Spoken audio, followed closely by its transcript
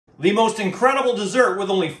The most incredible dessert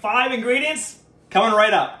with only 5 ingredients, coming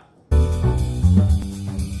right up.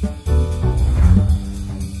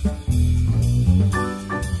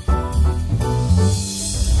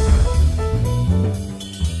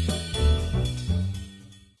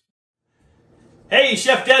 Hey,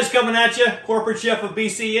 Chef Dez coming at you, corporate chef of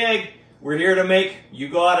BC Egg. We're here to make, you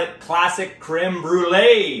got it, classic creme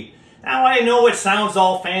brulee. Now I know it sounds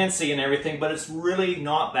all fancy and everything, but it's really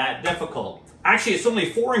not that difficult. Actually, it's only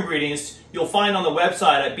 4 ingredients you'll find on the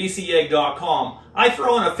website at bcegg.com. I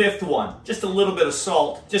throw in a 5th one, just a little bit of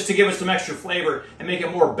salt, just to give it some extra flavor and make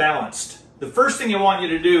it more balanced. The first thing I want you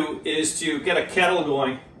to do is to get a kettle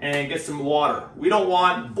going and get some water. We don't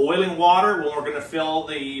want boiling water when we're going to fill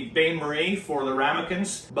the bain-marie for the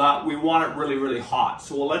ramekins, but we want it really, really hot.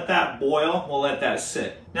 So we'll let that boil, we'll let that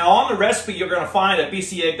sit. Now on the recipe you're going to find at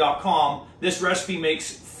bcegg.com, this recipe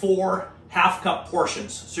makes 4 half-cup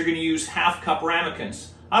portions. So you're going to use half-cup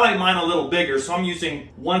ramekins. I like mine a little bigger, so I'm using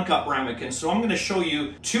 1-cup ramekins. So I'm going to show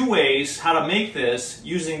you 2 ways how to make this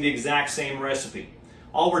using the exact same recipe.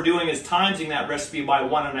 All we're doing is timesing that recipe by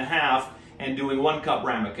 1.5 and doing 1-cup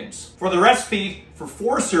ramekins. For the recipe for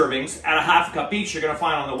 4 servings at a half cup each you're going to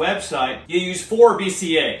find on the website, you use 4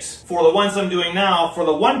 BC eggs. For the ones I'm doing now, for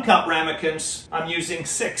the 1-cup ramekins, I'm using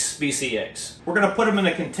 6 BC eggs. We're going to put them in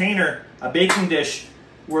a container, a baking dish,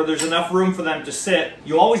 where there's enough room for them to sit.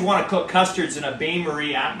 You always want to cook custards in a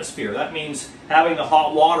bain-marie atmosphere. That means having the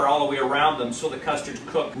hot water all the way around them so the custards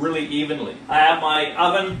cook really evenly. I have my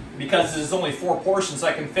oven, because this is only 4 portions,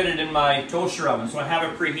 I can fit it in my toaster oven. So I have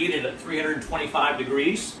it preheated at 325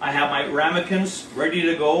 degrees. I have my ramekins ready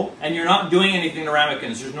to go. And you're not doing anything to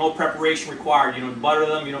ramekins. There's no preparation required. You don't butter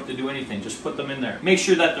them, you don't have to do anything. Just put them in there. Make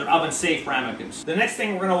sure that they're oven-safe ramekins. The next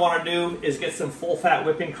thing we're going to want to do is get some full-fat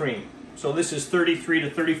whipping cream. So this is 33 to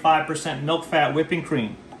 35% milk fat whipping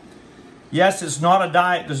cream. Yes, it's not a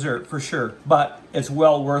diet dessert for sure, but it's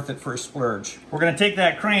well worth it for a splurge. We're going to take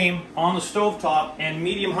that cream on the stovetop and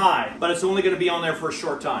medium high, but it's only going to be on there for a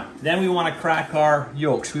short time. Then we want to crack our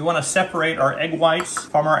yolks. We want to separate our egg whites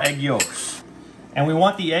from our egg yolks. And we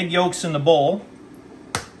want the egg yolks in the bowl.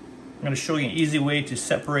 I'm going to show you an easy way to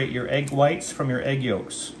separate your egg whites from your egg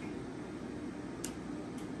yolks.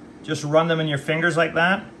 Just run them in your fingers like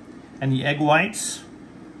that. And the egg whites,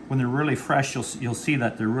 when they're really fresh, you'll see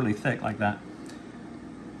that they're really thick like that.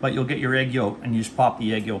 But you'll get your egg yolk and you just pop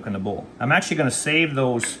the egg yolk in the bowl. I'm actually going to save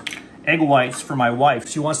those egg whites for my wife.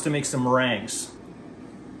 She wants to make some meringues.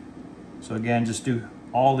 So again, just do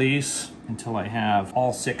all these until I have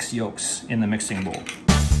all 6 yolks in the mixing bowl.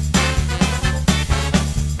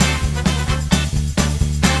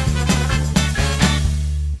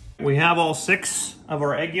 We have all 6 of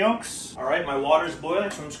our egg yolks. All right, my water's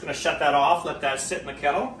boiling, so I'm just gonna shut that off, let that sit in the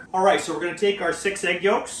kettle. All right, so we're gonna take our 6 egg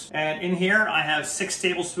yolks, and in here I have 6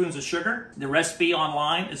 tablespoons of sugar. The recipe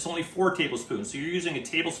online, it's only 4 tablespoons, so you're using a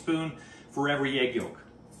tablespoon for every egg yolk.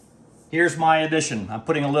 Here's my addition. I'm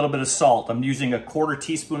putting a little bit of salt. I'm using a 1/4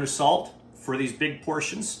 teaspoon of salt for these big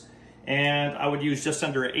portions, and I would use just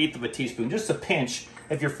under 1/8 of a teaspoon, just a pinch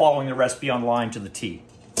if you're following the recipe online to the T.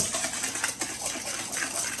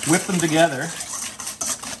 Whip them together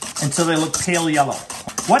until they look pale yellow.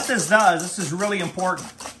 What this does, this is really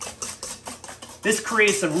important. This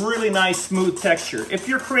creates a really nice smooth texture. If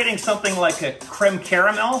you're creating something like a creme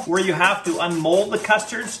caramel, where you have to unmold the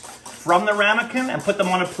custards from the ramekin and put them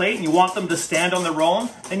on a plate and you want them to stand on their own,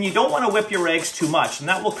 then you don't want to whip your eggs too much, and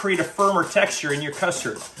that will create a firmer texture in your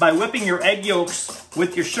custard. By whipping your egg yolks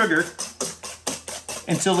with your sugar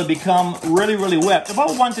until they become really, really whipped,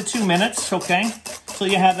 about 1 to 2 minutes, okay? So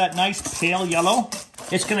you have that nice pale yellow.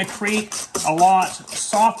 It's going to create a lot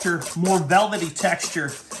softer, more velvety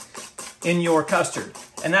texture in your custard.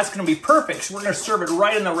 And that's going to be perfect. So we're going to serve it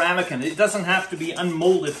right in the ramekin. It doesn't have to be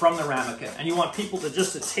unmolded from the ramekin. And you want people to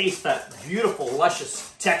just taste that beautiful,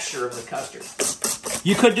 luscious texture of the custard.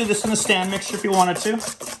 You could do this in the stand mixer if you wanted to,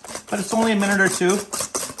 but it's only a minute or 2.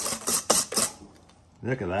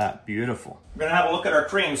 Look at that, beautiful. We're gonna have a look at our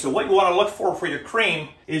cream. So what you wanna look for your cream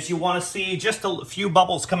is you wanna see just a few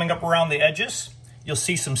bubbles coming up around the edges. You'll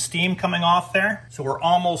see some steam coming off there. So we're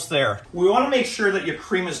almost there. We wanna make sure that your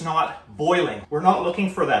cream is not boiling. We're not looking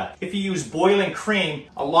for that. If you use boiling cream,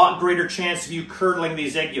 a lot greater chance of you curdling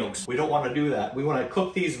these egg yolks. We don't wanna do that. We wanna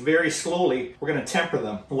cook these very slowly. We're gonna temper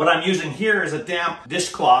them. What I'm using here is a damp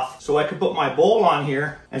dishcloth, so I can put my bowl on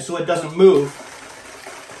here, and so it doesn't move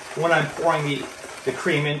when I'm pouring the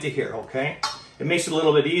cream into here, okay? It makes it a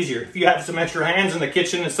little bit easier. If you have some extra hands in the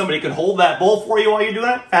kitchen and somebody can hold that bowl for you while you're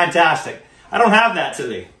doing it, fantastic. I don't have that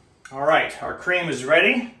today. All right, our cream is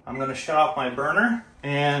ready. I'm gonna shut off my burner,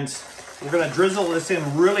 and we're gonna drizzle this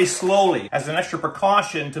in really slowly as an extra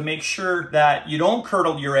precaution to make sure that you don't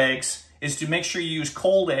curdle your eggs, is to make sure you use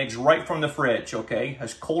cold eggs right from the fridge, okay?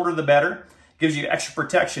 As colder the better, gives you extra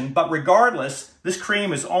protection. But regardless, this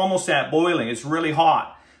cream is almost at boiling, it's really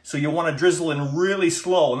hot. So you want to drizzle in really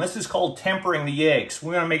slow, and this is called tempering the eggs.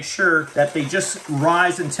 We're going to make sure that they just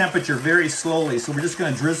rise in temperature very slowly. So we're just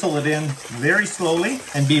going to drizzle it in very slowly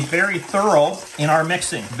and be very thorough in our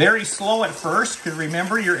mixing. Very slow at first, because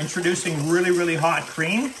remember, you're introducing really, really hot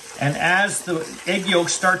cream. And as the egg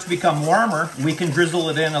yolks start to become warmer, we can drizzle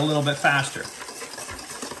it in a little bit faster.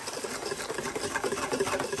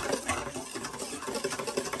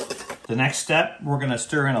 The next step, we're going to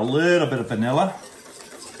stir in a little bit of vanilla.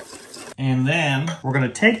 And then we're going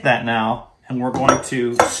to take that now and we're going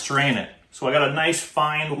to strain it. So I got a nice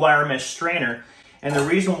fine wire mesh strainer. And the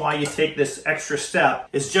reason why you take this extra step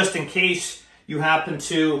is just in case you happen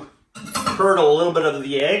to curdle a little bit of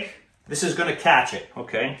the egg, this is going to catch it,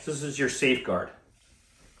 okay? So this is your safeguard.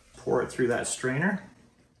 Pour it through that strainer.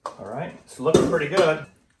 All right, it's looking pretty good.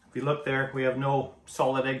 If you look there, we have no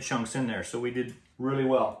solid egg chunks in there, so we did really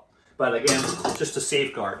well. But again, just a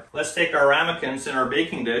safeguard. Let's take our ramekins in our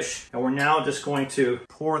baking dish, and we're now just going to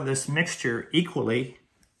pour this mixture equally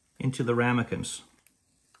into the ramekins.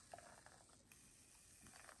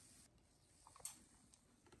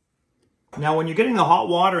 Now, when you're getting the hot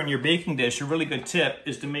water in your baking dish, a really good tip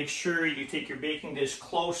is to make sure you take your baking dish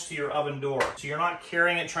close to your oven door. So you're not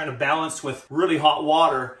carrying it, trying to balance with really hot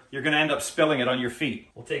water. You're going to end up spilling it on your feet.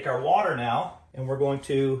 We'll take our water now, and we're going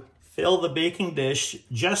to fill the baking dish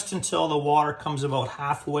just until the water comes about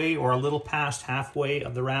halfway or a little past halfway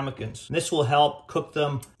of the ramekins. This will help cook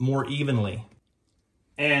them more evenly.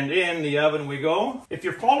 And in the oven we go. If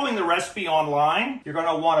you're following the recipe online, you're going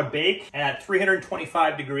to want to bake at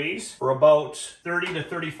 325 degrees for about 30 to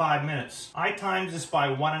 35 minutes. I timed this by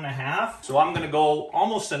 1.5, so I'm going to go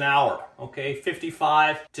almost an hour, okay,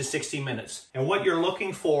 55 to 60 minutes. And what you're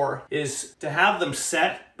looking for is to have them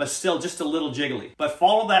set, but still just a little jiggly. But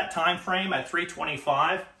follow that time frame at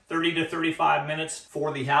 325. 30 to 35 minutes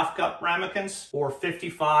for the half cup ramekins, or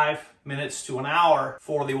 55 minutes to an hour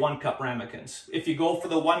for the 1 cup ramekins. If you go for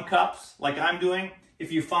the 1 cups, like I'm doing,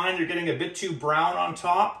 if you find you're getting a bit too brown on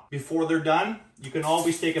top before they're done, you can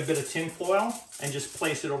always take a bit of tin foil and just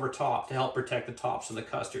place it over top to help protect the tops of the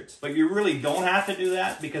custards. But you really don't have to do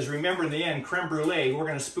that, because remember, in the end, creme brulee, we're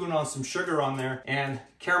going to spoon on some sugar on there and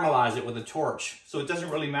caramelize it with a torch. So it doesn't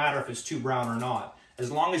really matter if it's too brown or not.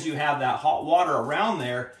 As long as you have that hot water around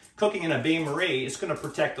there, cooking in a bain-marie, it's going to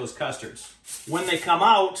protect those custards. When they come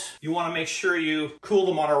out, you want to make sure you cool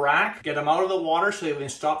them on a rack. Get them out of the water so they can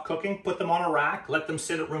stop cooking. Put them on a rack. Let them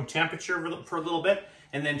sit at room temperature for a little bit.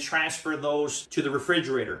 And then transfer those to the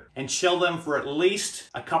refrigerator. And chill them for at least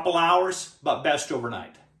a couple hours, but best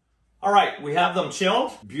overnight. All right, we have them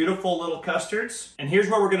chilled. Beautiful little custards. And here's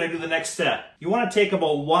where we're going to do the next step. You want to take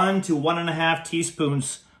about 1 to 1.5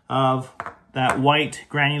 teaspoons of that white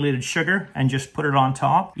granulated sugar and just put it on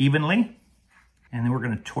top evenly. And then we're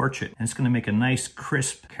going to torch it. And it's going to make a nice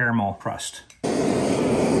crisp caramel crust. You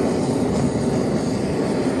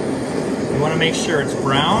want to make sure it's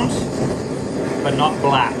browned, but not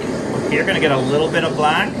black. Okay, you're going to get a little bit of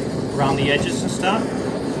black around the edges and stuff.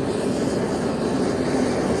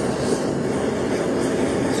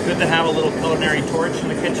 It's good to have a little culinary torch in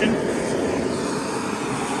the kitchen.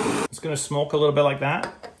 It's going to smoke a little bit like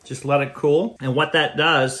that. Just let it cool. And what that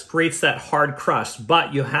does, creates that hard crust,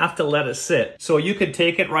 but you have to let it sit. So you could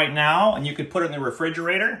take it right now and you could put it in the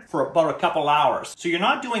refrigerator for about a couple hours. So you're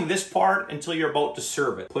not doing this part until you're about to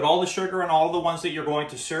serve it. Put all the sugar in all the ones that you're going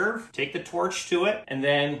to serve, take the torch to it, and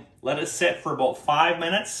then let it sit for about 5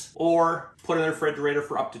 minutes, or put it in the refrigerator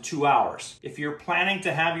for up to 2 hours. If you're planning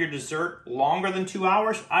to have your dessert longer than 2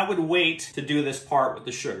 hours, I would wait to do this part with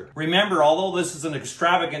the sugar. Remember, although this is an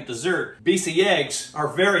extravagant dessert, BC eggs are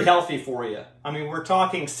very healthy for you. I mean, we're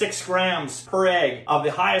talking 6 grams per egg of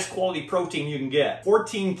the highest quality protein you can get,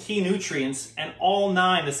 14 key nutrients, and all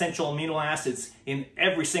 9 essential amino acids in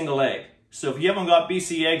every single egg. So if you haven't got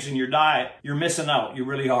BC eggs in your diet, you're missing out. You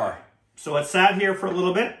really are. So it sat here for a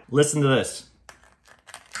little bit. Listen to this.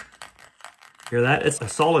 Hear that? It's a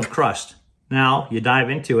solid crust. Now you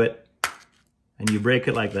dive into it and you break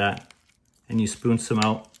it like that and you spoon some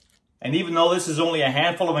out. And even though this is only a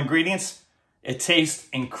handful of ingredients, it tastes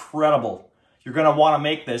incredible. You're going to want to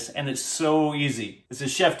make this, and it's so easy. This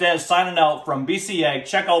is Chef Dez signing out from BC Egg.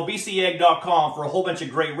 Check out bcegg.com for a whole bunch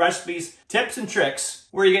of great recipes, tips, and tricks.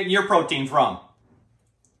 Where are you getting your protein from?